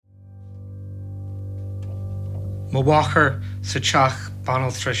Mawachar sa teach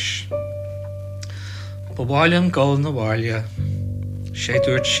banal tris. Bawáilm gol na bhaile, sé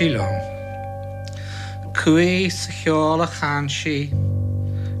dúirt sílam. Cua sa cheol a chan si,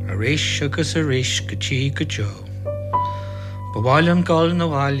 a réis agus a réis go tí go jo. Bawáilm gol na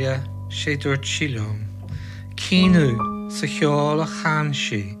bhaile, sé dúirt sílam. Cínu sa cheol a chan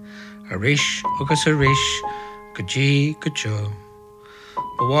si, a réis agus a réis go tí go jo.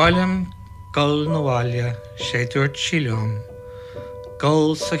 Bawáilm gol na bhaile, sé dúirt sílam.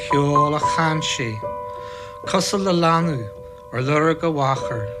 Gol sa cheol a chan si, Cosal le lanu ar lura go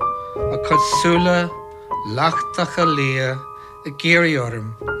bhachar, a chud súla leachtacha lia a géirí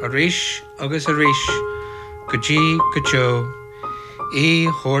orm, a réis agus a réis, go dtí go jo, í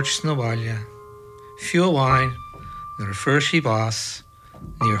thuirt na bhaile. Fiú amháin nar fuairsí bás,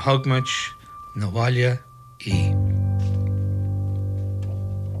 níor thugmuid na bhaile í.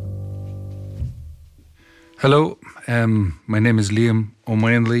 Hello, my name is Liam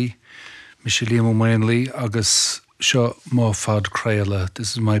O'Mayan Lee. Misha Liam O'Mayan Lee, agus seo má fad Craila.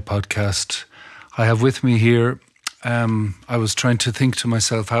 This is my podcast. I have with me here, I was trying to think to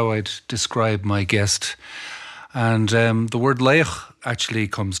myself how I'd describe my guest. And the word Laoch actually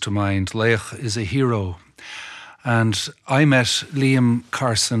comes to mind. Laoch is a hero. And I met Liam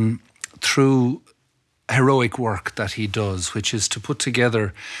Carson through heroic work that he does, which is to put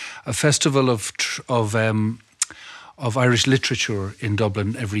together a festival of Irish literature in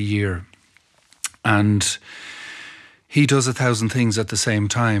Dublin every year. And he does 1,000 things at the same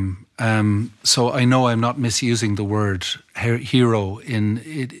time. So I know I'm not misusing the word hero.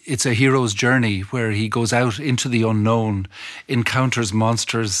 It's a hero's journey where he goes out into the unknown, encounters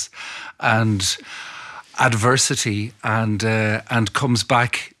monsters and adversity, and comes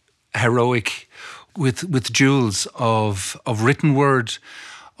back heroic with jewels of written word,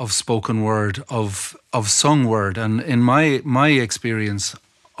 of spoken word, of sung word. And in my experience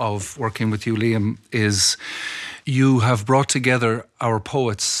of working with you, Liam, is you have brought together our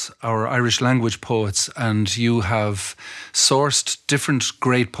poets, our Irish language poets, and you have sourced different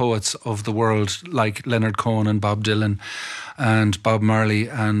great poets of the world like Leonard Cohen and Bob Dylan and Bob Marley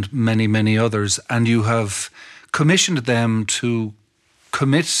and many, many others, and you have commissioned them to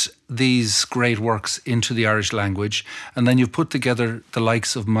commit these great works into the Irish language, and then you've put together the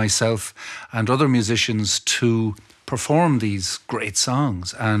likes of myself and other musicians to perform these great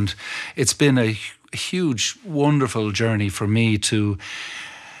songs. And it's been a huge, wonderful journey for me to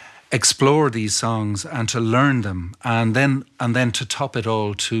explore these songs and to learn them, and then to top it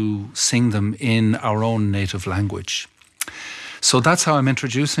all, to sing them in our own native language. So that's how I'm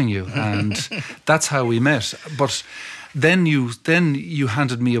introducing you, and that's how we met. But then you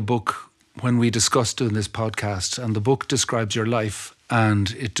handed me a book when we discussed doing this podcast, and the book describes your life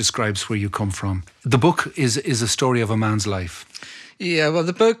and it describes where you come from. The book is a story of a man's life. Yeah, well,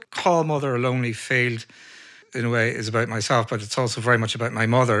 the book called Mother, a Lonely Field, in a way, is about myself, but it's also very much about my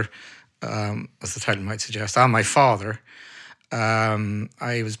mother, as the title might suggest, and my father.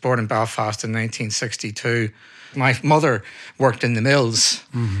 I was born in Belfast in 1962. My mother worked in the mills.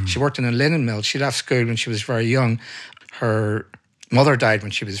 Mm-hmm. She worked in a linen mill. She left school when she was very young. Her mother died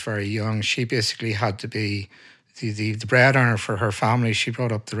when she was very young. She basically had to be the bread earner for her family. She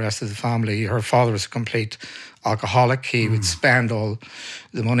brought up the rest of the family. Her father was a complete alcoholic. He would spend all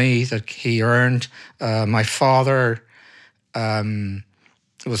the money that he earned. My father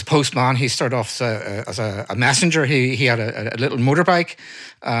was a postman. He started off as a messenger. He had a little motorbike,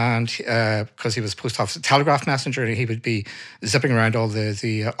 and because he was a post office telegraph messenger, he would be zipping around all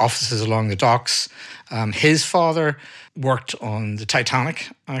the offices along the docks. His father worked on the Titanic,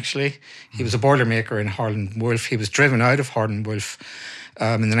 actually. He was a boilermaker in Harland Wolff. He was driven out of Harland Wolff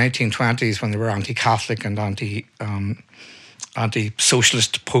in the 1920s when they were anti-Catholic and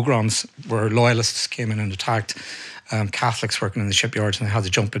anti-socialist pogroms, where loyalists came in and attacked Catholics working in the shipyards, and they had to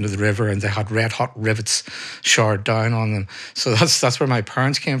jump into the river, and they had red hot rivets showered down on them. So that's where my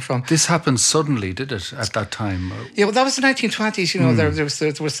parents came from. This happened suddenly, did it, at that time? Yeah, well, that was the 1920s. You know, that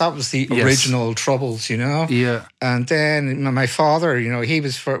was the original Troubles. You know. Yeah. And then my father, you know, he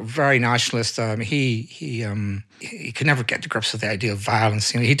was very nationalist. He could never get to grips with the idea of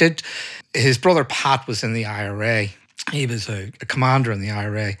violence. You know, his brother Pat was in the IRA. He was a commander in the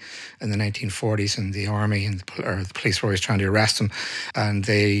IRA in the 1940s in the army, and the police were always trying to arrest him. And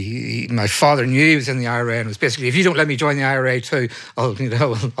my father knew he was in the IRA, and it was basically, if you don't let me join the IRA too, I'll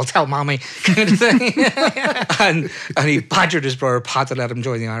tell mommy, kind of thing. and he badgered his brother Pat to let him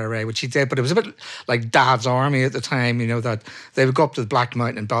join the IRA, which he did. But it was a bit like Dad's army at the time, you know, that they would go up to the Black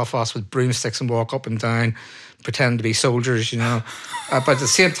Mountain in Belfast with broomsticks and walk up and down, pretend to be soldiers, you know. But at the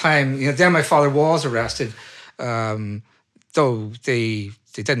same time, you know, then my father was arrested though they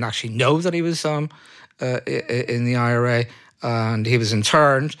didn't actually know that he was in the IRA, and he was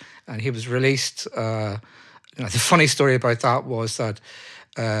interned and he was released. The funny story about that was that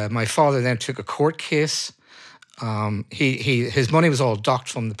my father then took a court case. His money was all docked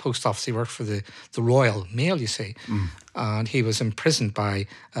from the post office. He worked for the Royal Mail, you see, and he was imprisoned by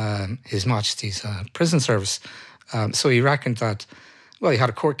His Majesty's prison service. So he reckoned that, well, he had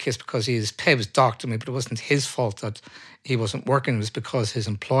a court case because his pay was docked. But it wasn't his fault that he wasn't working. It was because his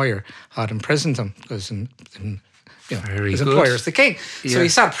employer had imprisoned him, because his employer is the king. Yeah. So he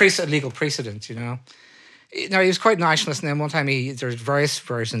set a legal precedent, Now, he was quite nationalist, and then one time there's various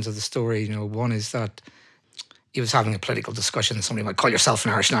versions of the story. One is that he was having a political discussion, and somebody might call yourself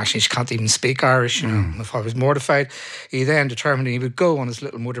an Irish nationalist, you can't even speak Irish. My father was mortified. He then determined he would go on his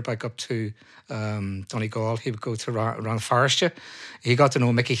little motorbike up to Donegal. He would go to around Forrestia. He got to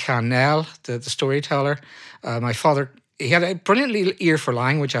know Mickey Cannell, the storyteller. My father, he had a brilliant ear for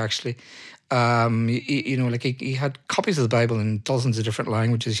language, actually. He had copies of the Bible in dozens of different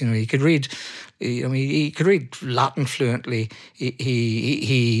languages. He could read. He could read Latin fluently.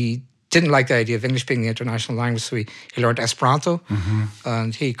 He didn't like the idea of English being the international language, so he learned Esperanto,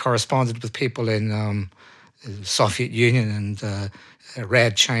 and he corresponded with people in the Soviet Union and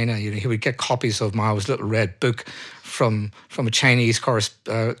Red China. He would get copies of Mao's little red book from a Chinese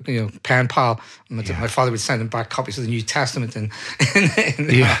pen pal. My father would send him back copies of the New Testament in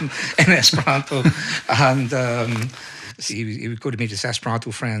Esperanto, and he would go to meet his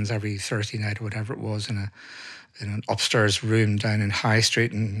Esperanto friends every Thursday night or whatever it was in an upstairs room down in High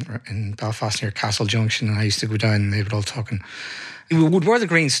Street in Belfast near Castle Junction, and I used to go down and they would all talking. He would wear the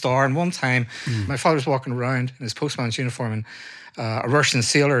green star, and one time my father was walking around in his postman's uniform, and a Russian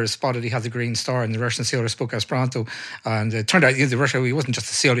sailor spotted he had the green star, and the Russian sailor spoke Esperanto, and it turned out he wasn't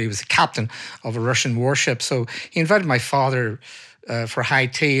just a sailor, he was the captain of a Russian warship. So he invited my father for high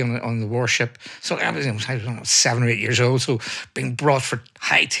tea on the warship. So I was 7 or 8 years old, so being brought for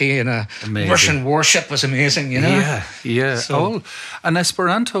high tea in a Russian warship was amazing, Yeah. So, and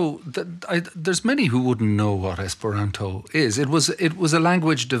Esperanto, there's many who wouldn't know what Esperanto is. It was a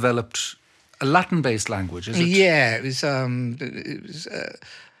language developed, a Latin-based language, is it? Yeah, it was a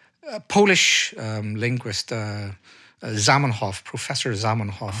Polish linguist, Zamenhof, Professor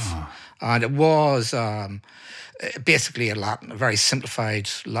Zamenhof, and it was basically a very simplified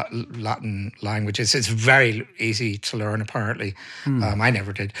Latin language. It's very easy to learn, apparently. I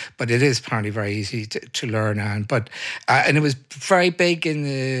never did, but it is apparently very easy to learn. And it was very big in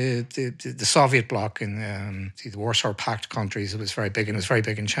the Soviet bloc, in the Warsaw Pact countries. It was very big, and it was very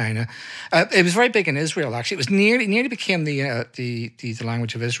big in China. It was very big in Israel, actually. It was nearly became the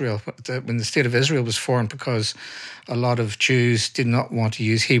language of Israel when the state of Israel was formed, because a lot of Jews did not want to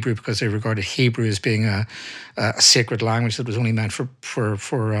use Hebrew because they regarded Hebrew as being a sacred language that was only meant for prayer.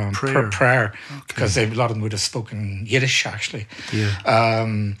 Okay. Because a lot of them would have spoken Yiddish, actually. Yeah.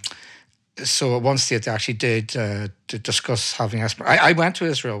 So at one state they actually did to discuss having Esperanto. I went to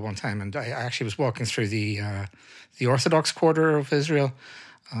Israel one time, and I actually was walking through the Orthodox quarter of Israel,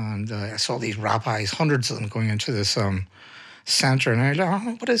 and I saw these rabbis, hundreds of them, going into this center, and I was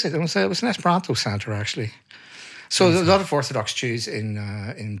like, what is it? It was an Esperanto center, actually. So a lot of Orthodox Jews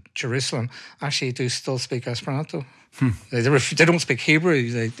in Jerusalem actually do still speak Esperanto. They don't speak Hebrew.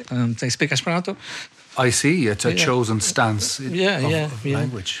 They speak Esperanto. I see. It's a chosen stance of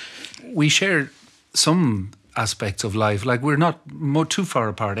language. We share some aspects of life. Like, we're not too far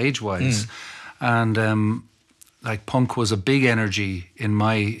apart age-wise, and like punk was a big energy in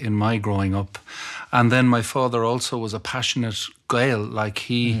my growing up, and then my father also was a passionate Gael. Like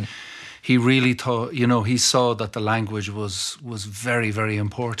he really thought, he saw that the language was very, very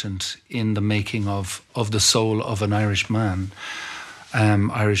important in the making of the soul of an Irish man,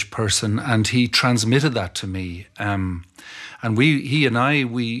 Irish person, and he transmitted that to me. And he and I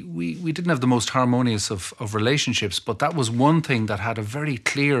didn't have the most harmonious of relationships, but that was one thing that had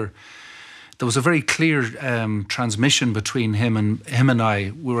there was a very clear transmission between him and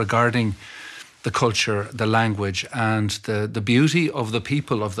I regarding the culture, the language, and the beauty of the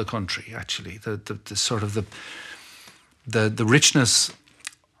people of the country. Actually, the sort of the richness.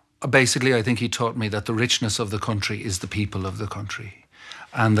 Basically, I think he taught me that the richness of the country is the people of the country,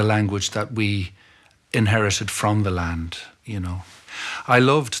 and the language that we inherited from the land. I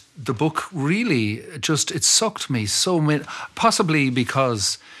loved the book. Really, it sucked me so much. Possibly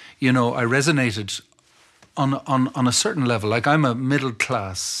because I resonated on a certain level. Like, I'm a middle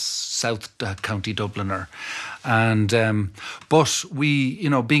class South County Dubliner, and but we,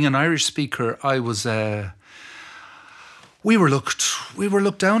 being an Irish speaker, I was we were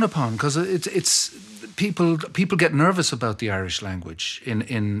looked down upon, because it's people get nervous about the Irish language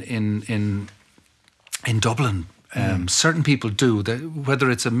in Dublin. Certain people do, whether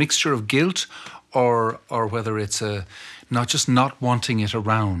it's a mixture of guilt or whether it's a not wanting it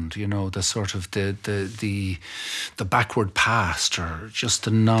around, the sort of the backward past, or just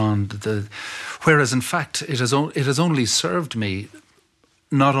whereas in fact it has only served me,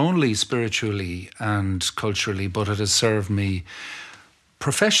 not only spiritually and culturally, but it has served me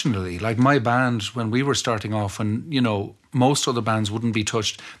professionally. Like my band, when we were starting off, and most other bands wouldn't be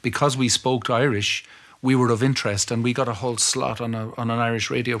touched because we spoke Irish. We were of interest, and we got a whole slot on an Irish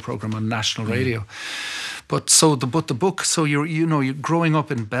radio program on national radio. But the book. So you're growing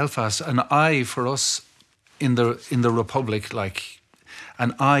up in Belfast, an eye for us in the Republic, like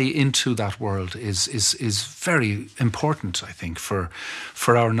an eye into that world is very important, I think, for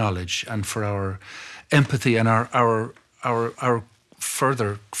our knowledge and for our empathy and our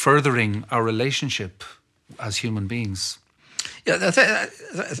furthering our relationship as human beings. Yeah, I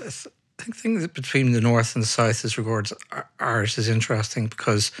think things between the North and the South as regards Irish is interesting,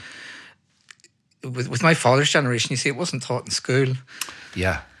 because with my father's generation, you see, it wasn't taught in school.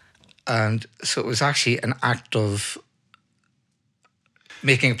 Yeah. And so it was actually an act of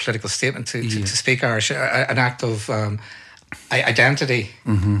making a political statement to speak Irish, an act of identity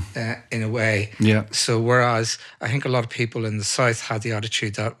in a way. Yeah. So whereas I think a lot of people in the South had the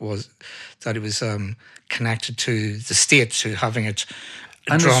attitude that it was connected to the state, to having it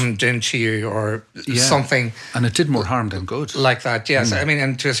drummed into you or something. And it did more harm than good. Like that, yes. I mean,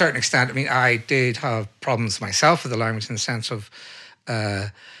 and to a certain extent, I mean, I did have problems myself with the language, in the sense of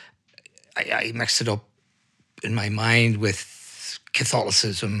I mixed it up in my mind with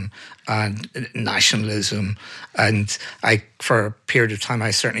Catholicism and nationalism, and for a period of time,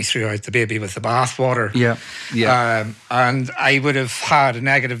 I certainly threw out the baby with the bathwater. Yeah. And I would have had a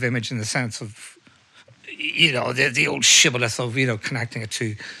negative image in the sense of, the old shibboleth of, connecting it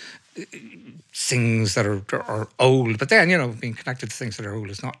to things that are old. But then, being connected to things that are old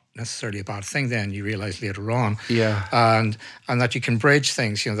is not necessarily a bad thing. Then you realise later on, and that you can bridge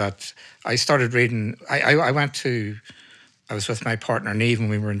things. That I started reading. I was with my partner Niamh, and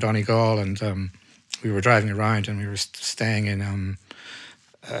we were in Donegal, and we were driving around, and we were staying in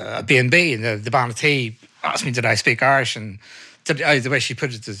a B&B, and the Banatee asked me, did I speak Irish? And the way she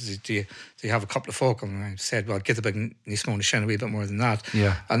put it is, do you have a couple of folk? And I said, well, get the big Nismona Shin, a wee bit more than that.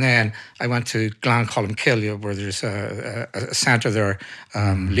 Yeah. And then I went to Glancolmkill, where there's a centre there.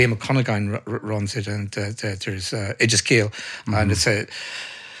 Liam McConaghan runs it, and there's Idgeskill, and it's a...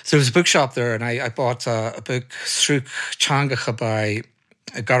 So there was a bookshop there, and I bought a book, Srúg Teangacha, by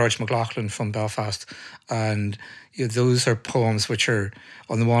Garage McLaughlin from Belfast. And those are poems which are,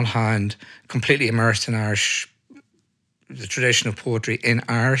 on the one hand, completely immersed in Irish, the tradition of poetry in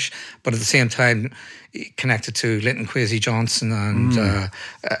Irish, but at the same time connected to Linton Kwesi Johnson and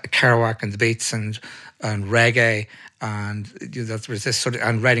Kerouac and the Beats and reggae. And that there was this sort of,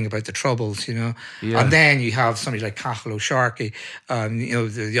 and writing about the Troubles, And then you have somebody like Cahal O'Sharkey. I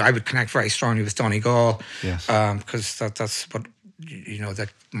would connect very strongly with Donegal, because that's what that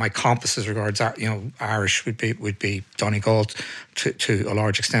my compass as regards Irish would be Donegal to a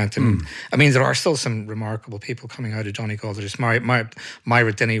large extent. And I mean, there are still some remarkable people coming out of Donegal. There's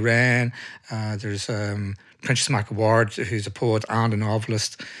Myra Denny Wren. There's Princess MacAward, who's a poet and a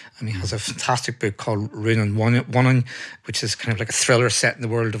novelist. And he has a fantastic book called Rún an Bhunain, which is kind of like a thriller set in the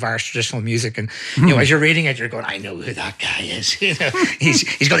world of Irish traditional music. And as you're reading it, you're going, I know who that guy is. He's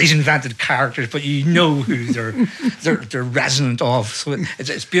got these invented characters, but who they're resonant of. So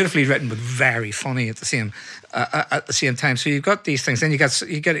it's beautifully written, but very funny at the same time. So you've got these things. Then you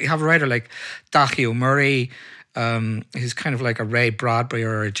have a writer like Daithí O'Murray, who's kind of like a Ray Bradbury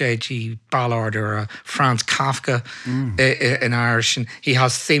or a J.G. Ballard or a Franz Kafka in Irish. And he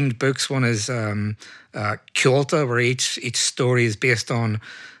has themed books. One is Ceolta, where each story is based on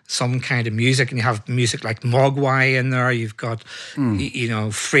some kind of music, and you have music like Mogwai in there. You've got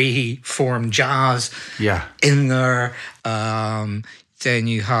free form jazz in there. Then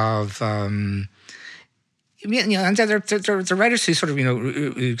you have and they're writers who sort of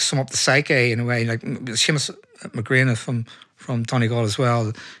who sum up the psyche in a way, like Seamus McGraina from Donegal as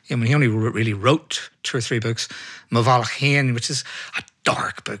well. He only really wrote 2 or 3 books. Mavalach Hain, which is a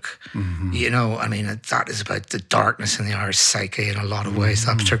dark book. You know, I mean, that is about the darkness in the Irish psyche in a lot of ways,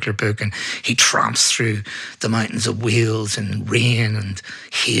 that particular book. And he tramps through the mountains of Wales and rain and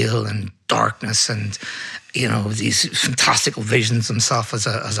hail and darkness and, you know, these fantastical visions himself as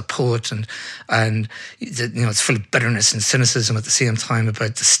a poet. And you know, it's full of bitterness and cynicism at the same time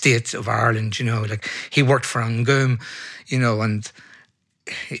about the state of Ireland, you know. Like, he worked for An Gcumh, you know, and,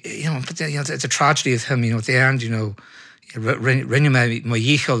 you know, but, you know, it's a tragedy of him, you know, at the end, you know, rinne ma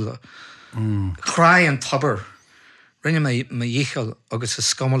dhícheal cry and tubber rinne ma dhícheal agus a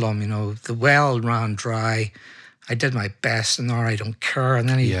scumalum, you know, the well ran dry, I did my best and now I don't care, and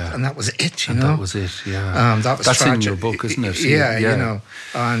then and that was it, you know. That was it, yeah. That was that's tragic. in your book, isn't it? Yeah, you know,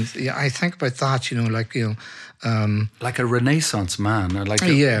 and I think about that, you know, like, you know, like a Renaissance man, like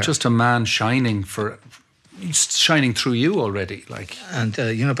just a man shining through you already, like. And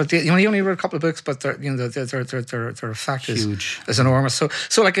you know, but he only wrote a couple of books, but their effect is enormous. So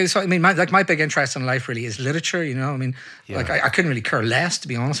I mean, my big interest in life really is literature. You know, I mean, like I couldn't really care less, to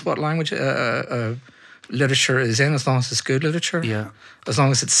be honest, what language literature is in, as long as it's good literature. Yeah. As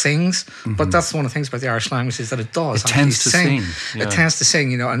long as it sings. But that's one of the things about the Irish language, is that it does. It tends to sing. Yeah. It tends to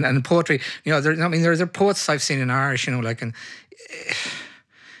sing, you know, and poetry, you know, there are poets I've seen in Irish, you know, like, and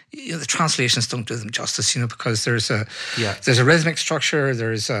you know, the translations don't do them justice, you know, because there's a rhythmic structure.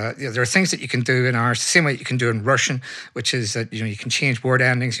 There are things that you can do in Irish the same way you can do in Russian, which is that, you know, you can change word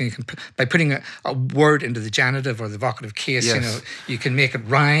endings, and you can, by putting a word into the genitive or the vocative case, you know, you can make it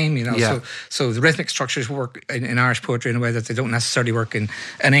rhyme, you know. So the rhythmic structures work in Irish poetry in a way that they don't necessarily work in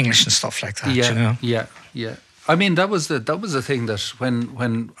English and stuff like that. You know. Yeah. I mean, that was the thing that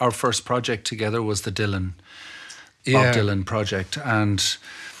when our first project together was the Bob Dylan project, and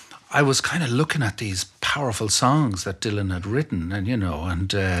I was kind of looking at these powerful songs that Dylan had written, and, you know, and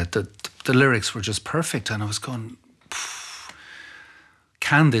the lyrics were just perfect, and I was going,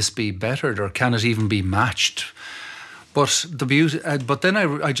 can this be bettered, or can it even be matched? But the beauty, but then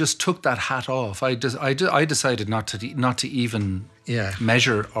I just took that hat off. I decided not to even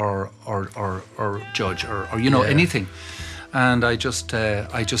measure or judge or you know, anything, and I just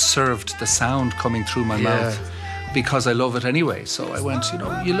served the sound coming through my mouth, because I love it anyway. So I went, you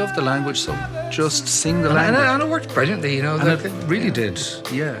know, you love the language, so just sing the language. And it worked brilliantly, you know. And it really did,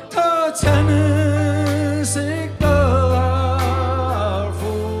 yeah. I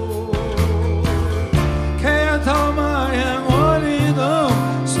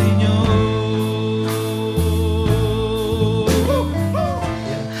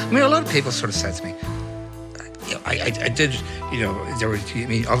mean, a lot of people sort of said to me, I did, you know, there were, I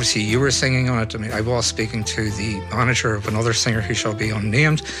mean, obviously you were singing on it. I mean, I was speaking to the manager of another singer who shall be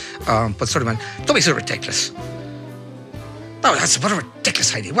unnamed, but sort of went, don't be so ridiculous. No, what a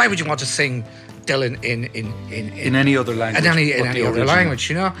ridiculous idea. Why would you want to sing Dylan in any other language? In any other language,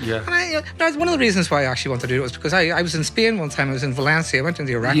 you know? Yeah. And one of the reasons why I actually wanted to do it was because I was in Spain one time. I was in Valencia. I went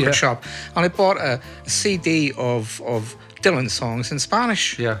into a record shop and I bought a CD of Dylan songs in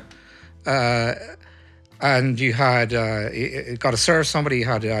Spanish. Yeah. And you had Got to Serve Somebody, you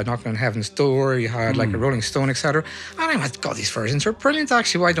had Knocking on Heaven's Door, you had like a Rolling Stone, etc. And I went, God, these versions are brilliant,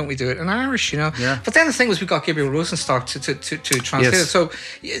 actually. Why don't we do it in Irish, you know? Yeah. But then the thing was, we got Gabriel Rosenstock to translate it. So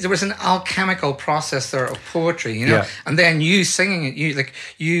there was an alchemical process there of poetry, you know? Yeah. And then you singing it,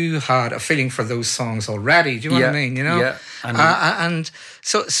 you had a feeling for those songs already. Do you know what I mean? You know? Yeah. And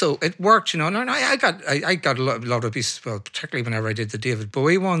so it worked, you know. And I got a lot of pieces, well, particularly whenever I did the David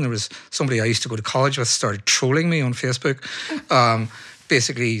Bowie one. There was somebody I used to go to college with started trolling me on Facebook,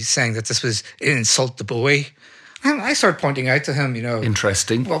 basically saying that this was an insult to Bowie. And I started pointing out to him, you know.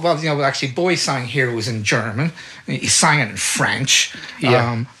 Interesting. Well, you know, actually, Bowie sang Heroes in German. He sang it in French.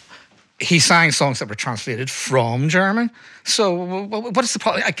 Yeah. He sang songs that were translated from German. So what is the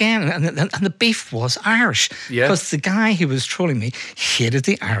problem? Again, and the beef was Irish. Yeah. Because the guy who was trolling me hated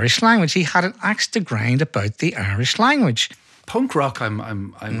the Irish language. He had an axe to grind about the Irish language. Punk rock,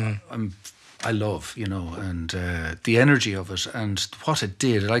 I love, you know, and the energy of it and what it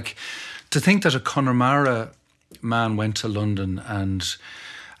did. Like, to think that a Connemara man went to London and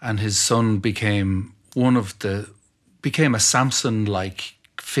his son became a Samson-like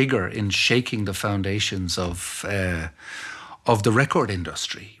figure in shaking the foundations of the record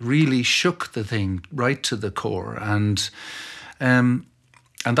industry, really shook the thing right to the core. And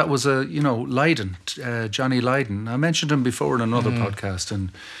that was Lydon, Johnny Lydon. I mentioned him before in another podcast,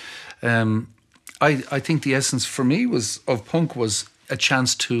 and I think the essence for me of punk was a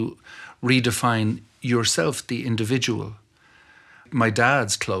chance to redefine yourself, the individual. My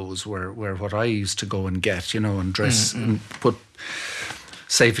dad's clothes were what I used to go and get, you know, and dress and put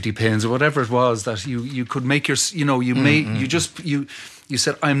safety pins or whatever it was that you could make your, you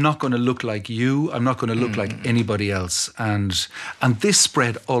said, I'm not going to look like you. I'm not going to look like anybody else. And this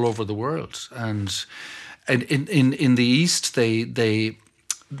spread all over the world. And in the East, they give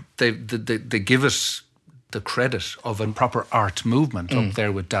it the credit of a proper art movement up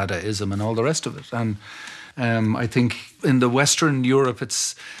there with Dadaism and all the rest of it. And I think in the Western Europe,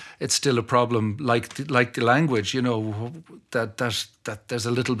 it's still a problem, like the language, that there's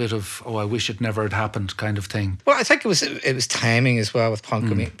a little bit of, I wish it never had happened kind of thing. Well, I think it was timing as well with punk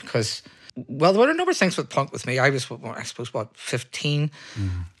with me, because, well, there were a number of things with punk with me. I was, I suppose, 15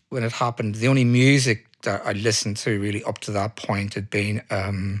 when it happened. The only music that I listened to really up to that point had been,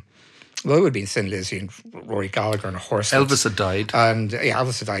 it would have been Thin Lizzy and Rory Gallagher and Horse. Elvis had died. And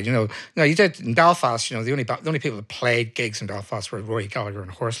Elvis had died. No, you did in Belfast. The only people that played gigs in Belfast were Rory Gallagher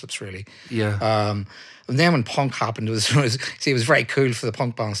and Horselips, really. Yeah. And then when punk happened, it was very cool for the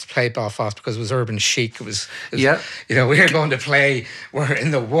punk bands to play Belfast because it was urban chic. It was we were going to play. We're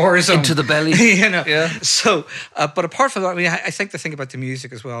in the war zone, into the belly. Yeah. So, but apart from that, I think the thing about the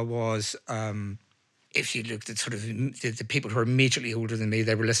music as well was. If you looked at sort of the people who are immediately older than me,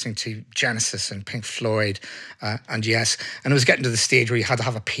 they were listening to Genesis and Pink Floyd and Yes. And it was getting to the stage where you had to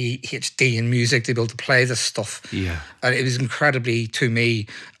have a PhD in music to be able to play this stuff. Yeah. And it was incredibly, to me,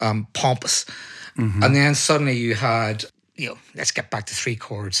 pompous. And then suddenly you had, let's get back to 3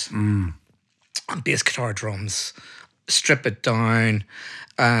 chords. And bass guitar drums, strip it down.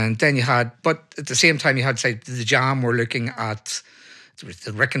 And then you had, but at the same time you had, say, the Jam were looking at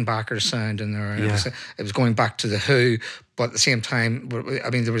the Rickenbacker sound in there. Yeah. It was going back to the Who, but at the same time, I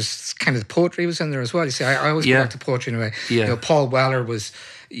mean, there was kind of the poetry was in there as well. You see, I always go back to poetry in a way. Yeah. Paul Weller was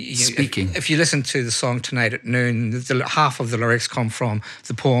speaking. If you listen to the song Tonight at Noon, half of the lyrics come from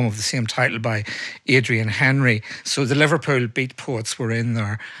the poem of the same title by Adrian Henry. So the Liverpool beat poets were in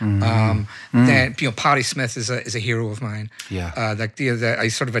there. Then Patti Smith is a hero of mine. Yeah, I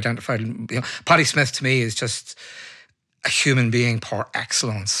sort of identified. Patti Smith to me is just a human being par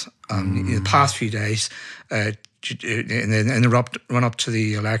excellence. In the past few days, in the run up to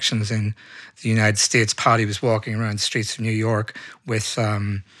the elections in the United States, Patti was walking around the streets of New York with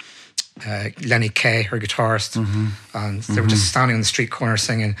Lenny Kaye, her guitarist, and they were just standing on the street corner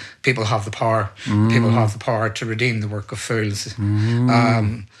singing, "People have the power, people have the power to redeem the work of fools."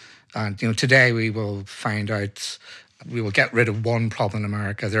 And today we will find out. We will get rid of one problem in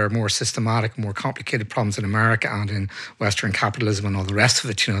America. There are more systematic, more complicated problems in America and in Western capitalism and all the rest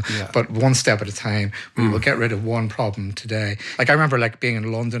of it, But one step at a time, we will get rid of one problem today. Like I remember being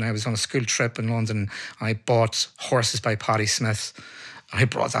in London, I was on a school trip in London, and I bought Horses by Patti Smith. I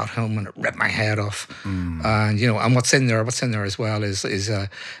brought that home and it ripped my head off. And and what's in there as well is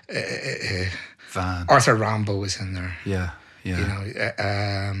Van. Arthur Rimbaud is in there. Yeah.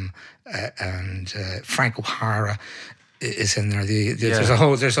 And Frank O'Hara is in there. There's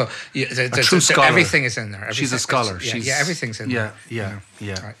a true scholar. Everything is in there. She's a scholar. Everything's in there. Yeah.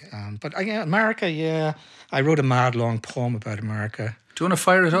 But America, I wrote a mad long poem about America. Do you want to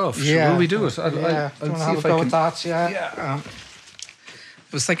fire it off? Yeah. Will we do it? I'll see if I can. With that, I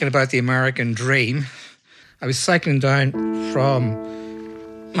was thinking about the American dream. I was cycling down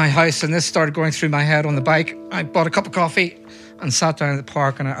from my house and this started going through my head on the bike. I bought a cup of coffee and sat down at the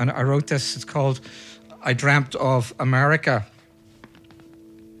park and I wrote this. It's called I Dreamt of America.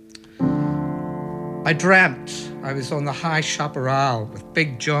 I dreamt I was on the High Chaparral with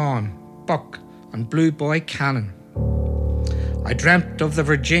Big John, Buck and Blue Boy Cannon. I dreamt of the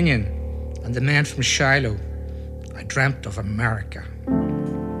Virginian and the man from Shiloh. I dreamt of America.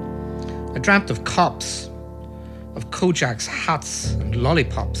 I dreamt of cops, of Kojak's hats and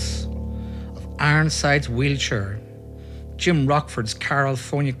lollipops, of Ironside's wheelchair, Jim Rockford's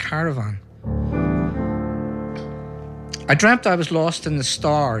California caravan. I dreamt I was lost in the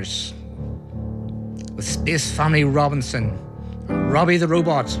stars with Space Family Robinson and Robbie the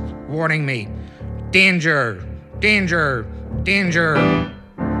Robot warning me, danger, danger, danger.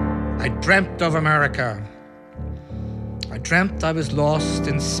 I dreamt of America. I dreamt I was lost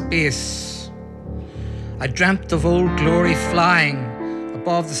in space. I dreamt of Old Glory flying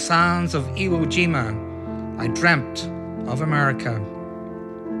above the sands of Iwo Jima. I dreamt of America.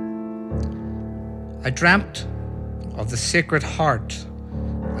 I dreamt of the Sacred Heart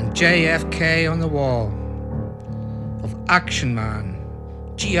and JFK on the wall, of Action Man,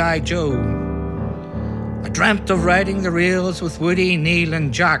 G.I. Joe. I dreamt of riding the rails with Woody, Neil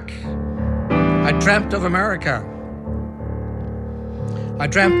and Jack. I dreamt of America. I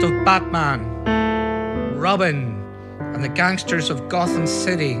dreamt of Batman, Robin, and the gangsters of Gotham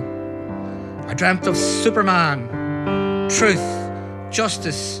City. I dreamt of Superman, Truth,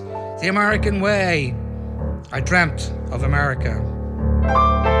 justice, the American way. I dreamt of America.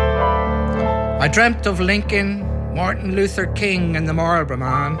 I dreamt of Lincoln, Martin Luther King and the Marlboro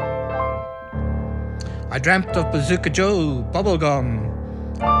Man. I dreamt of Bazooka Joe, bubblegum,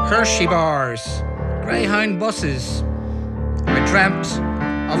 Hershey bars, Greyhound buses. I dreamt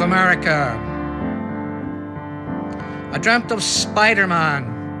of America. I dreamt of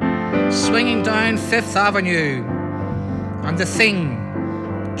Spider-Man swinging down Fifth Avenue and the Thing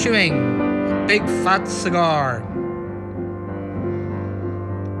chewing a big fat cigar.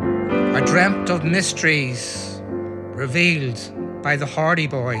 I dreamt of mysteries revealed by the Hardy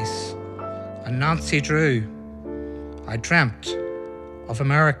Boys and Nancy Drew. I dreamt of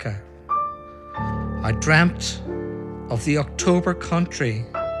America. I dreamt of the October country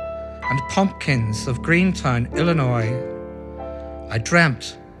and pumpkins of Greentown, Illinois. I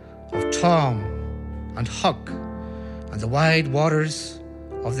dreamt of Tom and Huck and the wide waters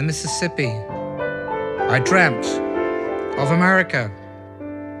of the Mississippi. I dreamt of America.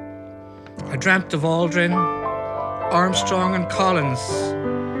 I dreamt of Aldrin, Armstrong and Collins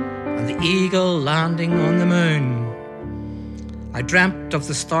and the Eagle landing on the moon. I dreamt of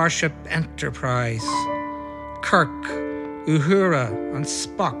the Starship Enterprise, Kirk, Uhura and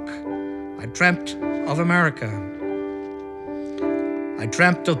Spock. I dreamt of America. I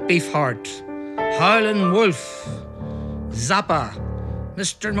dreamt of Beefheart, Howlin' Wolf, Zappa,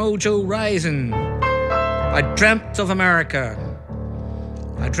 Mr. Mojo Rising. I dreamt of America.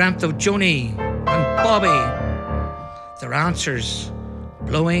 I dreamt of Joni and Bobby, their answers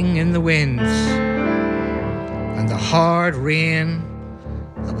blowing in the winds, and the hard rain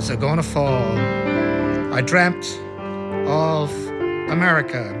that was gonna fall. I dreamt of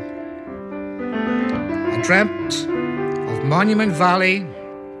America. I dreamt of Monument Valley,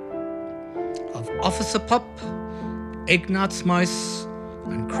 of Officer Pup, Ignatz Mouse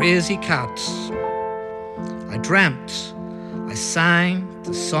and Crazy Cat. I dreamt, I sang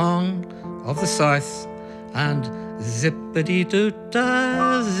the song of the South and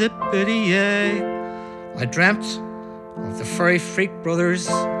zippity-doo-dah, zippity-yay. I dreamt of the Furry Freak Brothers,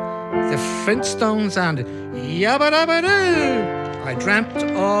 the Flintstones and yabba-dabba-doo. I dreamt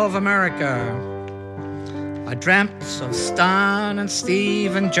of America. I dreamt of Stan and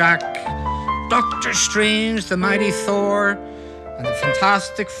Steve and Jack, Doctor Strange, the Mighty Thor and the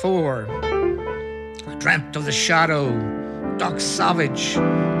Fantastic Four. I dreamt of the Shadow, Doc Savage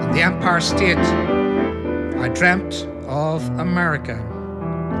and the Empire State. I dreamt of America.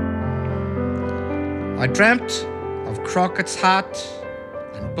 I dreamt of Crockett's hat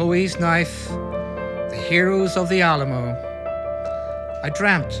and Bowie's knife, the heroes of the Alamo. I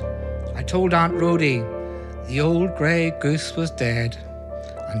dreamt, I told Aunt Rhodey the old grey goose was dead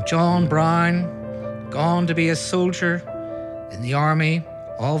and John Brown gone to be a soldier in the army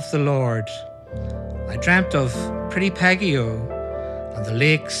of the Lord. I dreamt of Pretty Peggy-O and the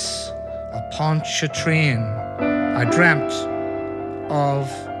lakes of Pontchartrain. I dreamt of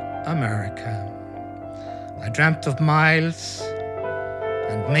America. I dreamt of Miles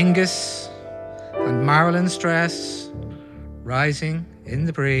and Mingus and Marilyn's dress rising in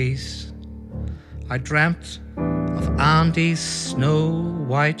the breeze. I dreamt of Andy's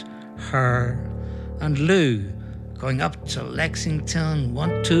snow-white hair and Lou going up to Lexington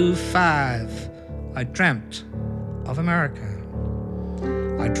 125. I dreamt of America.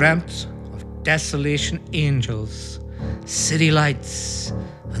 I dreamt of Desolation Angels, city lights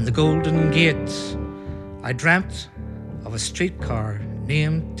and the Golden Gate. I dreamt of a streetcar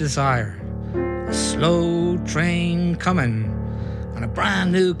named Desire, a slow train coming and a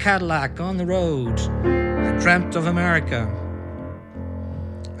brand new Cadillac on the road. I dreamt of America.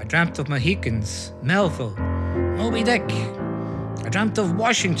 I dreamt of Mohicans, Melville, Moby Dick. I dreamt of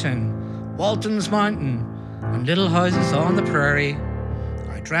Washington, Walton's Mountain, and little houses on the prairie.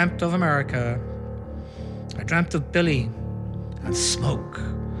 I dreamt of America. I dreamt of Billy and smoke,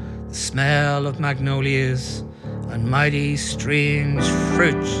 the smell of magnolias and mighty strange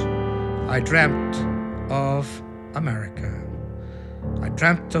fruit. I dreamt of America. I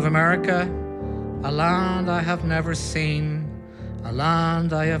dreamt of America, a land I have never seen, a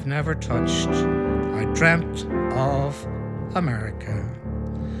land I have never touched. I dreamt of America.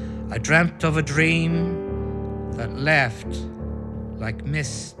 I dreamt of a dream that left like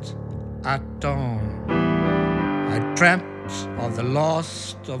mist at dawn. I dreamt of the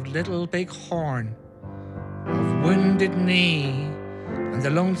loss of Little Big Horn, of Wounded Knee, and the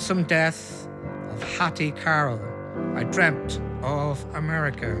lonesome death of Hattie Carroll. I dreamt of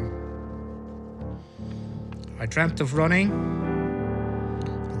America. I dreamt of running,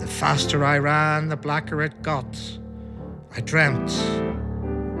 and the faster I ran, the blacker it got. I dreamt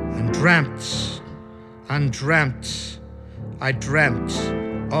and dreamt and dreamt. I dreamt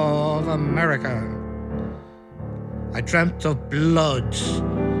of America. I dreamt of blood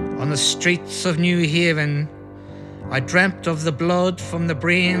on the streets of New Haven. I dreamt of the blood from the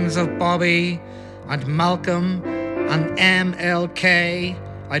brains of Bobby and Malcolm and MLK.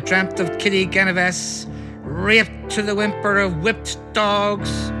 I dreamt of Kitty Genovese raped to the whimper of whipped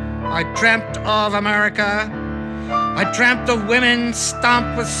dogs. I dreamt of America. I dreamt of women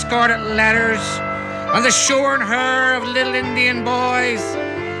stamped with scarlet letters and the shorn hair of little Indian boys.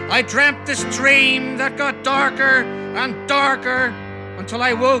 I dreamt this dream that got darker and darker until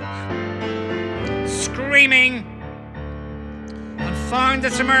I woke, screaming, and found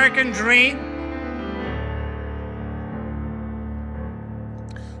this American dream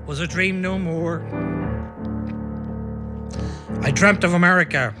was a dream no more. I dreamt of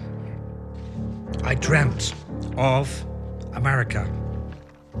America. I dreamt of America.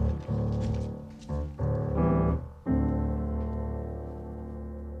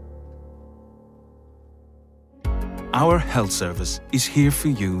 Our health service is here for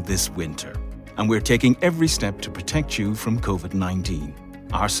you this winter, and we're taking every step to protect you from COVID-19.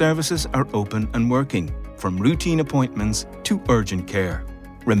 Our services are open and working, from routine appointments to urgent care.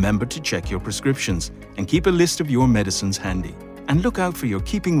 Remember to check your prescriptions and keep a list of your medicines handy. And look out for your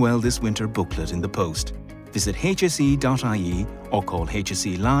Keeping Well This Winter booklet in the post. Visit hse.ie or call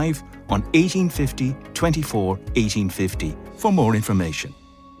HSE Live on 1850 24 1850 for more information.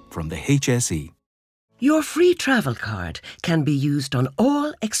 From the HSE. Your free travel card can be used on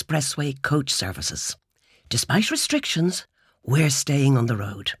all expressway coach services. Despite restrictions, we're staying on the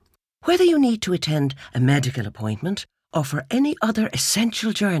road. Whether you need to attend a medical appointment or for any other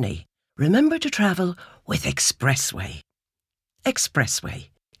essential journey, remember to travel with Expressway. Expressway,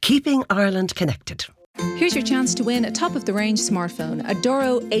 keeping Ireland connected. Here's your chance to win a top-of-the-range smartphone, a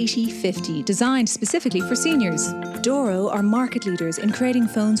Doro 8050, designed specifically for seniors. Doro are market leaders in creating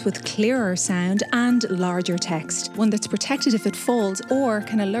phones with clearer sound and larger text, one that's protected if it falls or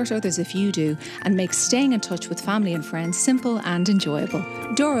can alert others if you do, and makes staying in touch with family and friends simple and enjoyable.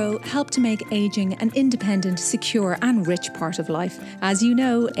 Doro help to make ageing an independent, secure and rich part of life. As you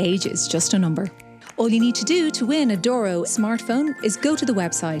know, age is just a number. All you need to do to win a Doro smartphone is go to the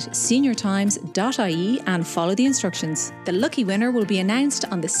website seniortimes.ie and follow the instructions. The lucky winner will be announced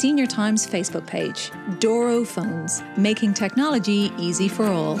on the Senior Times Facebook page. Doro phones, making technology easy for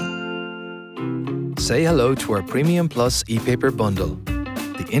all. Say hello to our Premium Plus e-paper bundle,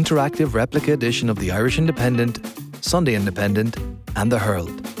 the interactive replica edition of the Irish Independent, Sunday Independent and the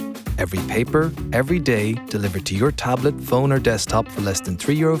Herald. Every paper, every day, delivered to your tablet, phone or desktop for less than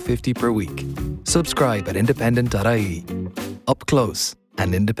 €3.50 per week. Subscribe at independent.ie. Up close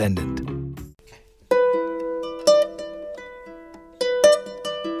and independent.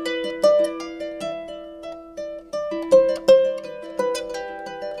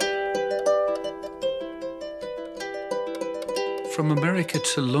 From America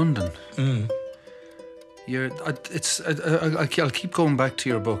to London. I'll keep going back to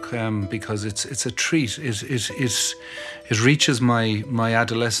your book because it's a treat. It reaches my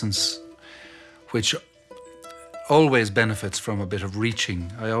adolescence, which always benefits from a bit of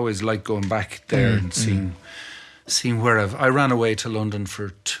reaching. I always like going back there and seeing where I ran away to London for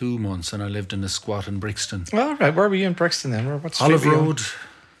 2 months and I lived in a squat in Brixton. All right, where were you in Brixton then? What street Olive were you on? Road,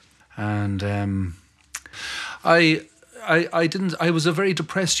 and I didn't. I was a very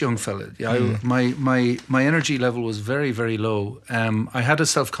depressed young fella. Yeah, my energy level was very, very low. I had a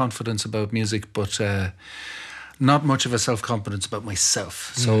self-confidence about music, but not much of a self-confidence about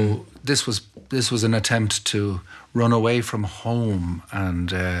myself. So this was an attempt to run away from home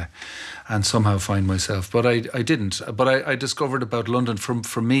and somehow find myself. But I didn't. But I discovered about London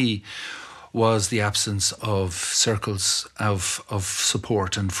for me was the absence of circles of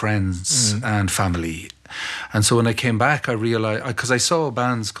support and friends and family. And so when I came back, I realised, because I saw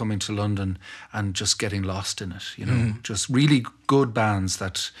bands coming to London and just getting lost in it, you know, just really good bands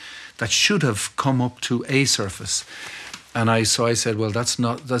that should have come up to a surface. And I said, well, that's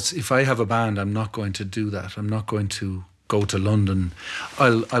if I have a band, I'm not going to do that. I'm not going to go to London.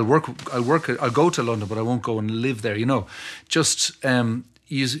 I'll go to London, but I won't go and live there, you know. Just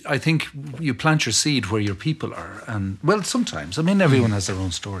I think you plant your seed where your people are. And, well, sometimes. I mean, everyone has their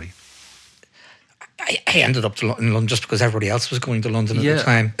own story. I ended up in London just because everybody else was going to London at the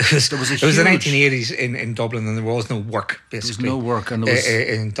time. It was the 1980s in Dublin, and there was no work, basically. There was no work. And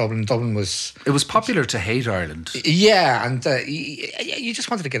in Dublin. Dublin was... It was popular to hate Ireland. Yeah, and you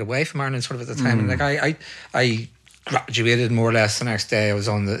just wanted to get away from Ireland sort of at the time. And like graduated more or less the next day. I was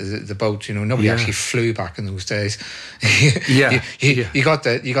on the boat. Nobody actually flew back in those days. You got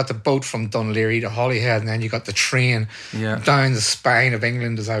the boat from Dunleary to Holyhead, and then you got the train down the spine of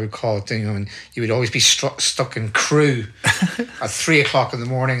England, as I would call it. And you would always be stuck in Crewe at 3 o'clock in the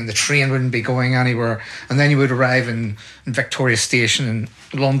morning, and the train wouldn't be going anywhere. And then you would arrive in Victoria Station in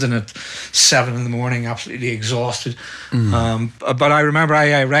London at 7 in the morning, absolutely exhausted. But I remember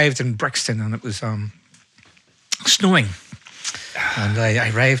I arrived in Brixton, and it was snowing, and I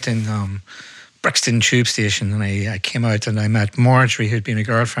arrived in Brixton tube station, and I came out and I met Marjorie, who'd been a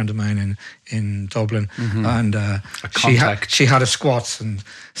girlfriend of mine in Dublin, and she had a squat, and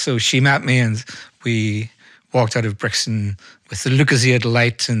so she met me, and we walked out of Brixton with the Lucozade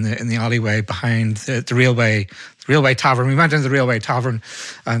light in the alleyway behind the railway tavern. We went into the railway tavern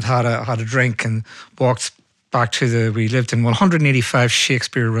and had a drink and walked back to we lived in 185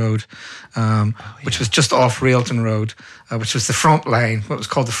 Shakespeare Road, which was just off Railton Road, which was the front line, what was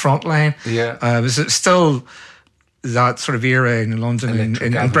called the front line. It was still that sort of era in London,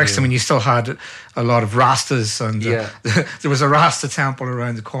 in Brixton, when you still had a lot of Rastas, and there was a Rasta temple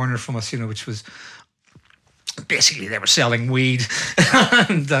around the corner from us, which was basically they were selling weed,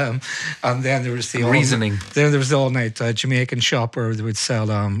 and then there was the reasoning. Then there was the all-night Jamaican shop where they would sell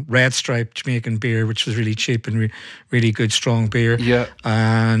Red Stripe Jamaican beer, which was really cheap and really good, strong beer.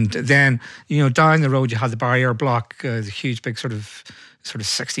 And then down the road you had the Barrier Block, the huge big sort of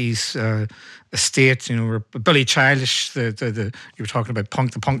 60s estate. Where Billy Childish, the you were talking about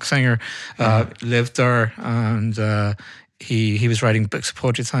the punk singer, lived there, and he was writing books of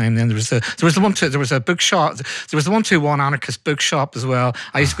poetry time. Then there was a bookshop. There was the 121 Anarchist bookshop as well.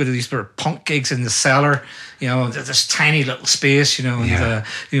 I used to go to these sort of punk gigs in the cellar. This tiny little space. And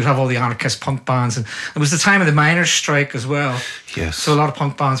you'd have all the anarchist punk bands. And it was the time of the miners' strike as well. Yes. So a lot of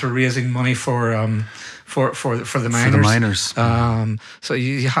punk bands were raising money for the miners. For the miners. So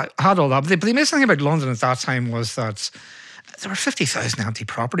you had all that. But the amazing thing about London at that time was that there were 50,000 empty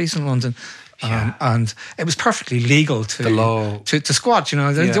properties in London. And it was perfectly legal to squat.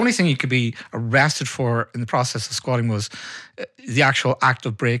 The only thing you could be arrested for in the process of squatting was the actual act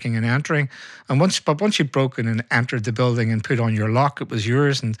of breaking and entering. And once you broke in and entered the building and put on your lock, it was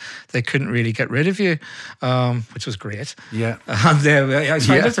yours, and they couldn't really get rid of you, which was great. Yeah. And I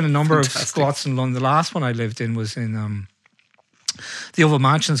lived in a number of squats in London. The last one I lived in was in the Oval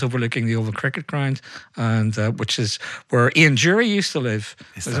Mansions overlooking the Oval Cricket Ground, and which is where Ian Dury used to live.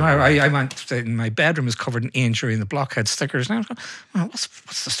 I went in, my bedroom was covered in Ian Dury and the Blockhead stickers, and I was like,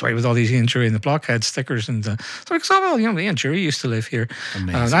 what's the story with all these Ian Dury and the Blockhead stickers? And so I said, Ian Dury used to live here.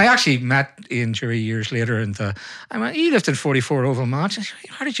 Amazing. And I actually met Ian Dury years later, and I went, he lived in 44 Oval Mansions.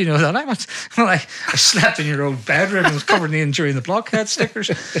 How did you know that? I went, I slept in your old bedroom and was covered in Ian Dury and the Blockhead stickers.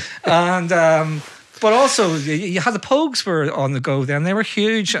 And but also, you had the Pogues were on the go then. They were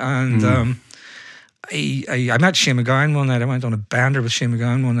huge. And I met Shane MacGowan one night. I went on a bender with Shane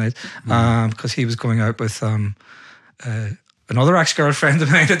MacGowan one night because he was going out with another ex-girlfriend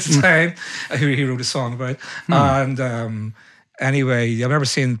of mine at the time who he wrote a song about. And anyway, I remember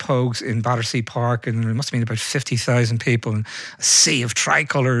seeing Pogues in Battersea Park, and there must have been about 50,000 people and a sea of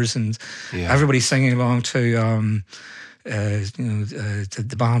tricolours, and everybody singing along to...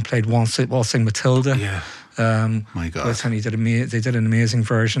 the band played Waltzing Matilda. My God! And they did an amazing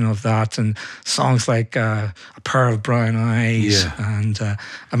version of that, and songs like A Pair of Brown Eyes, and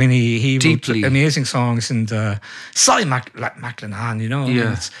he wrote amazing songs, and Sally McLennan,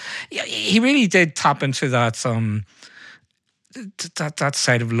 he really did tap into that that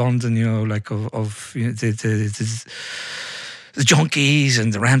side of London, like of the junkies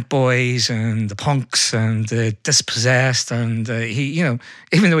and the rent boys and the punks and the dispossessed, and he,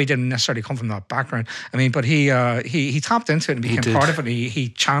 even though he didn't necessarily come from that background, but he tapped into it and became part of it. He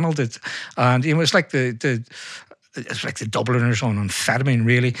channeled it, and it's like it's like the Dubliners on amphetamine,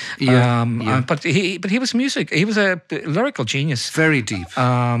 really. But he was music. He was a lyrical genius, very deep,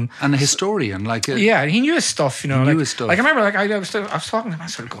 and a historian. He knew his stuff. He knew his stuff. Like I remember, I was talking to him. I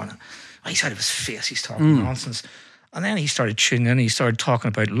started going, he's out of his face. He's talking nonsense. And then he started tuning in. He started talking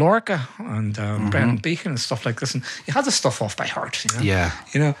about Lorca and Brendan Beacon and stuff like this. And he had the stuff off by heart,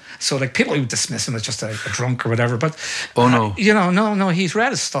 So like people would dismiss him as just a drunk or whatever. But no, he's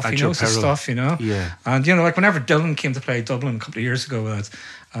read his stuff. He knows his stuff, Yeah. And like whenever Dylan came to play Dublin a couple of years ago,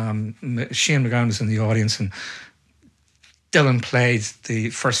 Shane MacGowan was in the audience, and Dylan played the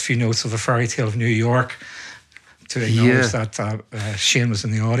first few notes of A Fairy Tale of New York to acknowledge that Shane was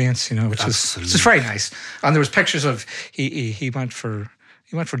in the audience, which is very nice. And there was pictures of he went for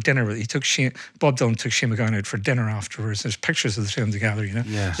He went for dinner with. He took Bob Dylan took Shane MacGowan out for dinner afterwards. There's pictures of the two of them together.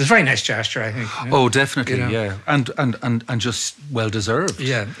 Yes. It's a very nice gesture, I think. Oh, definitely, yeah, and just well deserved.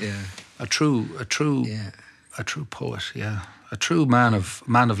 Yeah. A true poet. Yeah. A true man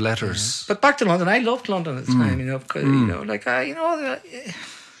of letters. But back to London, I loved London at the time, because,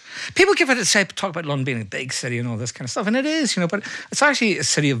 people talk about London being a big city and all this kind of stuff, and it is, but it's actually a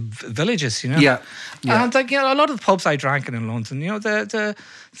city of villages, Yeah. And a lot of the pubs I drank in London, the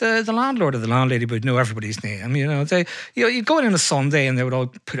landlord or the landlady would know everybody's name. You'd go in on a Sunday and they would all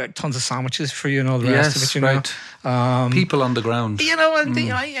put out tons of sandwiches for you and all the rest of it. Right. People on the ground.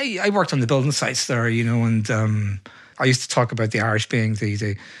 I worked on the building sites there, and I used to talk about the Irish being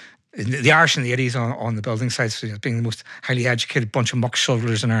the Irish and the Iddies on the building sites being the most highly educated bunch of muck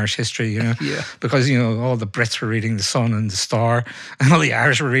shovelers in Irish history, Yeah. Because, all the Brits were reading The Sun and The Star, and all the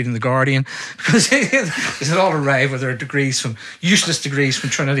Irish were reading The Guardian, because they had all arrived with their useless degrees from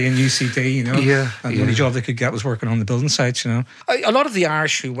Trinity and UCD, and the only job they could get was working on the building sites, A lot of the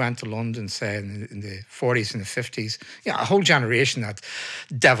Irish who went to London, say, in the 40s and the 50s, a whole generation that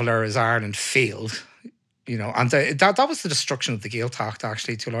Devil Era's Ireland failed. And that was the destruction of the Gaeltacht,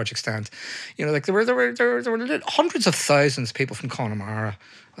 actually, to a large extent. There were hundreds of thousands of people from Connemara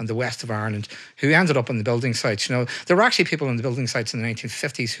and the west of Ireland who ended up on the building sites. There were actually people on the building sites in the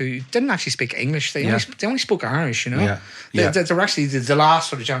 1950s who didn't actually speak English. They only spoke Irish. They were actually the last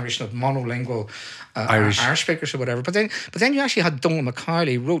sort of generation of monolingual Irish speakers or whatever. But then you actually had Donald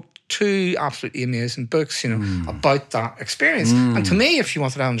Macaulay wrote 2 absolutely amazing books, about that experience. And to me, if you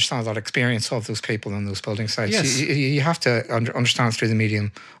wanted to understand that experience of those people on those building sites, you have to understand through the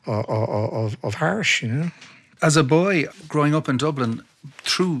medium of Irish. As a boy growing up in Dublin,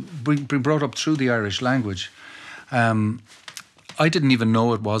 being brought up through the Irish language, I didn't even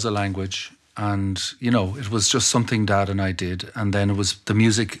know it was a language. And, it was just something Dad and I did. And then it was the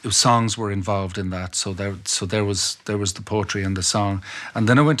music, songs were involved in that. So there was the poetry and the song. And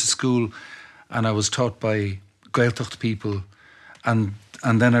then I went to school and I was taught by Gaeltacht people. And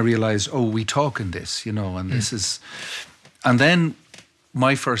then I realised, we talk in this, and this is... And then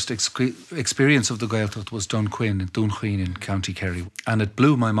my first experience of the Gaeltacht was Dunquin in County Kerry. And it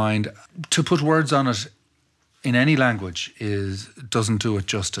blew my mind. To put words on it in any language doesn't do it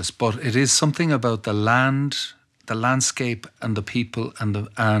justice, but it is something about the land, the landscape, and the people,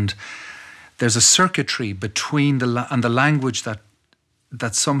 and there's a circuitry between the language that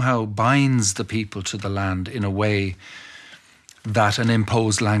somehow binds the people to the land in a way that an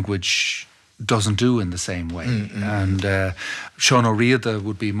imposed language doesn't do in the same way. And Sean O'Riordan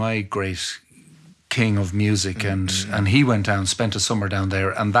would be my great king of music, and he went down, spent a summer down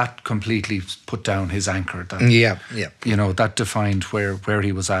there, and that completely put down his anchor. That defined where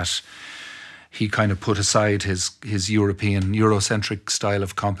he was at. He kind of put aside his European, Eurocentric style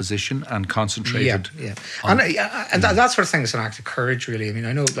of composition and concentrated. And that sort of thing is an act of courage, really. I mean,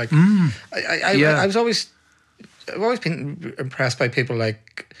 I know, I've always been impressed by people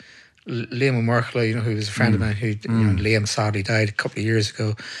like Liam O'Merkle, who was a friend of mine who, Liam sadly died a couple of years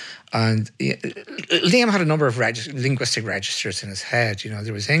ago. And Liam had a number of linguistic registers in his head.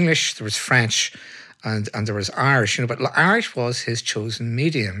 There was English, there was French, and there was Irish. But Irish was his chosen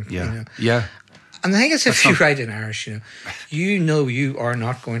medium. Yeah. And the thing is, if you write in Irish, you are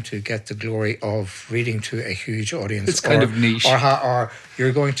not going to get the glory of reading to a huge audience. It's kind of niche. Or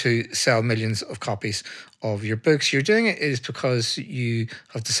you're going to sell millions of copies of your books. You're doing it is because you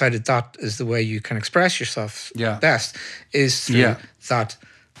have decided that is the way you can express yourself best, is through that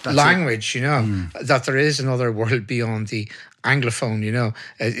language, that there is another world beyond the Anglophone,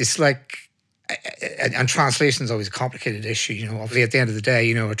 It's like, and translation is always a complicated issue, Obviously, at the end of the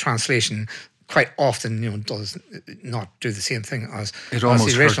day, a translation quite often, does not do the same thing as the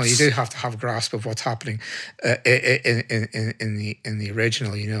original. You do have to have a grasp of what's happening in the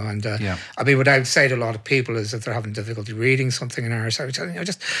original, And I mean, what I would say to a lot of people is if they're having difficulty reading something in Irish, I would tell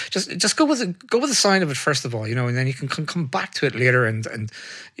just go with the sound of it first of all, and then you can come back to it later and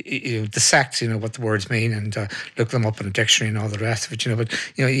dissect, what the words mean and look them up in a dictionary and all the rest of it, But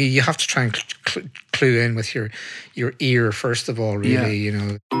you have to try and clue in with your ear first of all, really,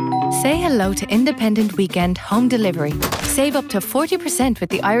 Say hello to Independent Weekend Home Delivery. Save up to 40% with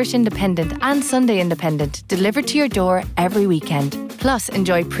the Irish Independent and Sunday Independent delivered to your door every weekend. Plus,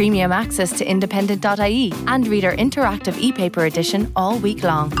 enjoy premium access to independent.ie and read our interactive e-paper edition all week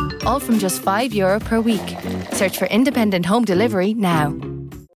long. All from just €5 per week. Search for Independent Home Delivery now.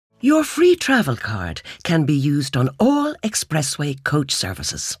 Your free travel card can be used on all expressway coach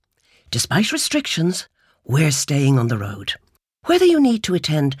services. Despite restrictions, we're staying on the road. Whether you need to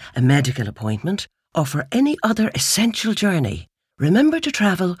attend a medical appointment or for any other essential journey, remember to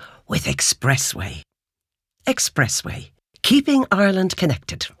travel with Expressway. Expressway, keeping Ireland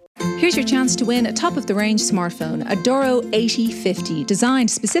connected. Here's your chance to win a top-of-the-range smartphone, a Doro 8050, designed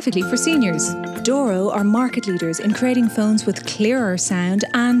specifically for seniors. Doro are market leaders in creating phones with clearer sound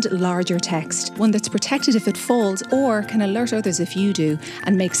and larger text, one that's protected if it falls or can alert others if you do,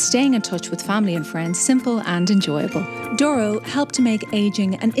 and makes staying in touch with family and friends simple and enjoyable. Doro help to make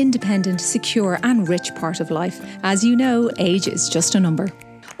ageing an independent, secure and rich part of life. As you know, age is just a number.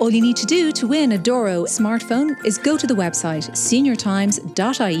 All you need to do to win a Doro smartphone is go to the website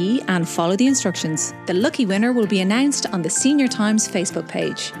seniortimes.ie and follow the instructions. The lucky winner will be announced on the Senior Times Facebook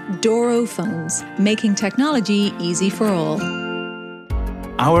page. Doro phones, making technology easy for all.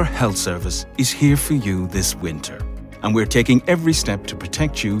 Our health service is here for you this winter, and we're taking every step to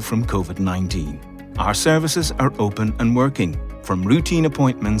protect you from COVID-19. Our services are open and working, from routine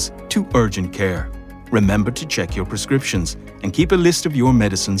appointments to urgent care. Remember to check your prescriptions and keep a list of your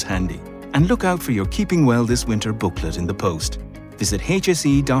medicines handy. And look out for your Keeping Well This Winter booklet in the post. Visit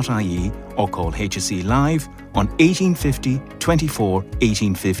hse.ie or call HSE Live on 1850 24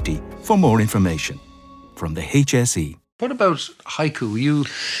 1850 for more information. From the HSE. What about haiku?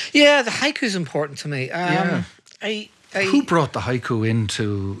 Yeah, the haiku is important to me. Who brought the haiku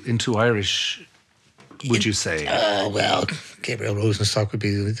into Irish, would you say? Well, Gabriel Rosenstock would be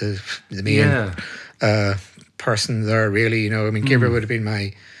the main person there, really. Gabriel would have been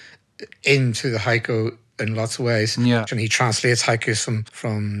my into the haiku in lots of ways. Yeah. And he translates haikus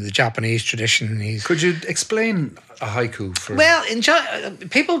from the Japanese tradition. Could you explain a haiku for... Well,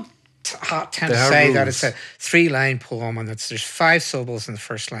 people tend to say rules. that it's a 3-line poem and there's 5 syllables in the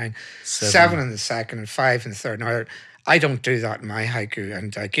first line, 7 in the second and 5 in the third. Now, I don't do that in my haiku,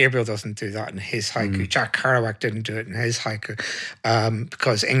 and Gabriel doesn't do that in his haiku. Jack Kerouac didn't do it in his haiku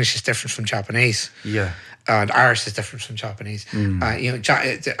because English is different from Japanese. Yeah. And Irish is different from Japanese.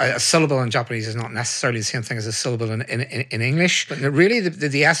 A syllable in Japanese is not necessarily the same thing as a syllable in English. But really,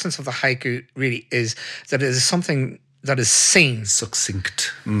 the essence of the haiku really is that it is something that is seen.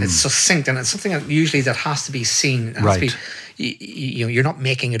 Succinct. It's succinct, and it's something that usually that has to be seen. It has to be, you're not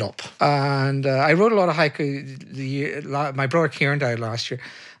making it up. And I wrote a lot of haiku. My brother Kieran died last year,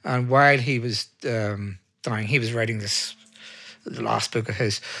 and while he was dying, he was writing the last book of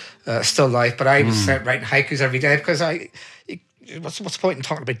his, Still Life. But I was writing haikus every day because what's the point in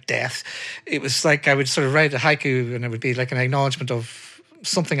talking about death? It was like I would sort of write a haiku, and it would be like an acknowledgement of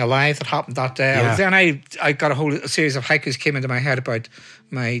something alive that happened that day. Yeah. Then I got a series of haikus came into my head about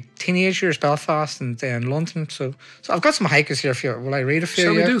my teenage years, Belfast, and then London. So I've got some haikus here for you. Will I read a few?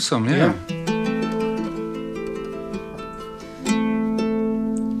 Shall we do some? Yeah.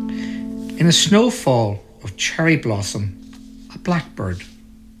 In a snowfall of cherry blossom, a blackbird.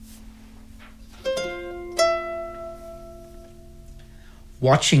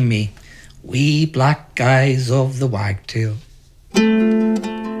 Watching me, wee black eyes of the wagtail.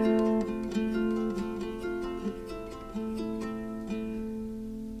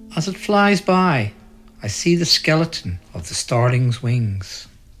 As it flies by, I see the skeleton of the starling's wings.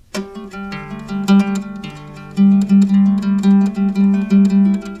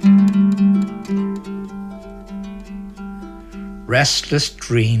 Restless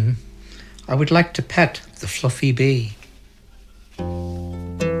dream, I would like to pet the fluffy bee.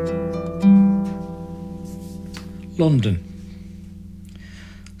 London.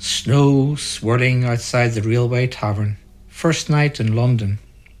 Snow swirling outside the Railway Tavern. First night in London.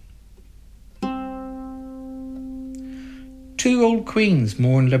 2 old queens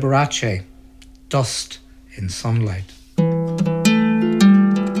mourn Liberace. Dust in sunlight.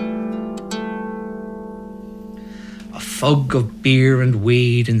 A fog of beer and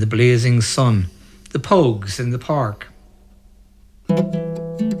weed in the blazing sun. The Pogues in the park.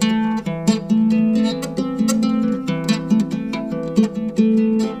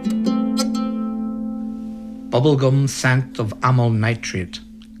 Bubblegum scent of amyl nitrate.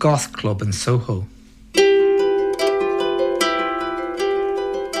 Goth club in Soho.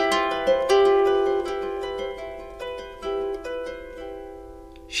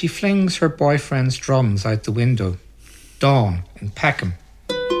 She flings her boyfriend's drums out the window. Dawn in Peckham.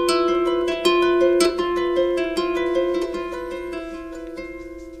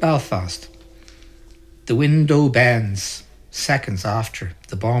 Belfast. The window bends seconds after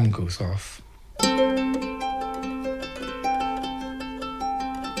the bomb goes off.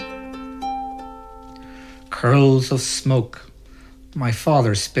 Curls of smoke. My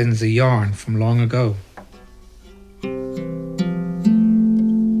father spins a yarn from long ago.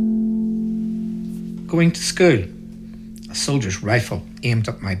 Going to school. A soldier's rifle aimed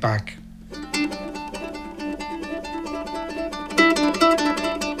at my back.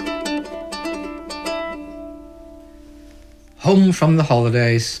 Home from the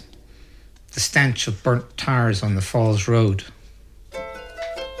holidays, the stench of burnt tires on the Falls Road.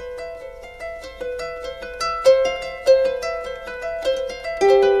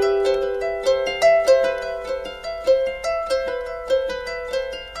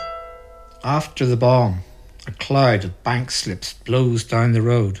 After the bomb, a cloud of bank slips blows down the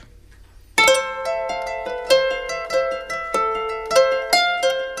road.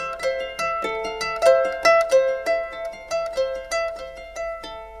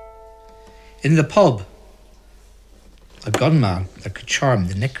 In the pub, a gunman that could charm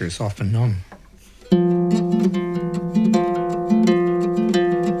the knickers off a nun.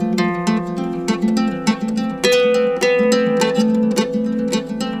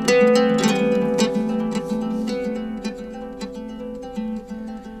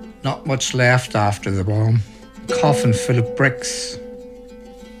 Not much left after the bomb. A coffin full of bricks.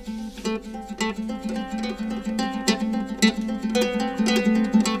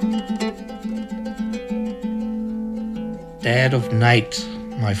 Dead of night,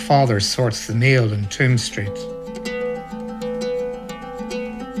 my father sorts the mail in Tomb Street.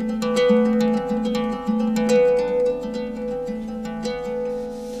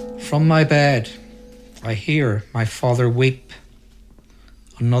 From my bed, I hear my father weep.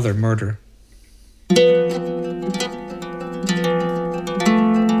 Another murder.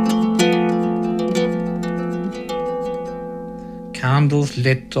 Candles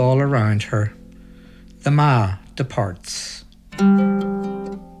lit all around her. The ma departs.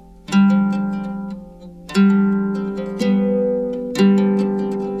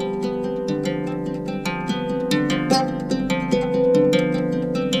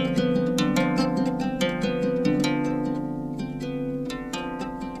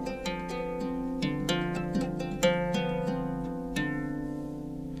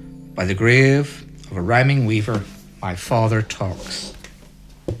 By the grave of a rhyming weaver, my father talks.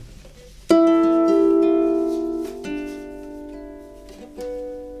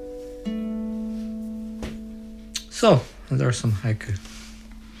 So, and there's some haiku.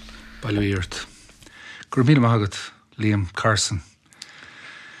 Bailúirt. Gurmíle Mahagat, Liam Carson.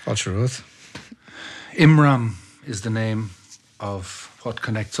 Fáilte Ruth. Imram is the name of what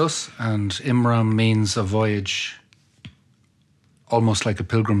connects us, and Imram means a voyage, almost like a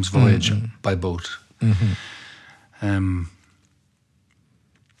pilgrim's voyage by boat.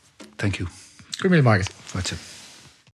 Thank you. Gurmíle Mahagat. That's it.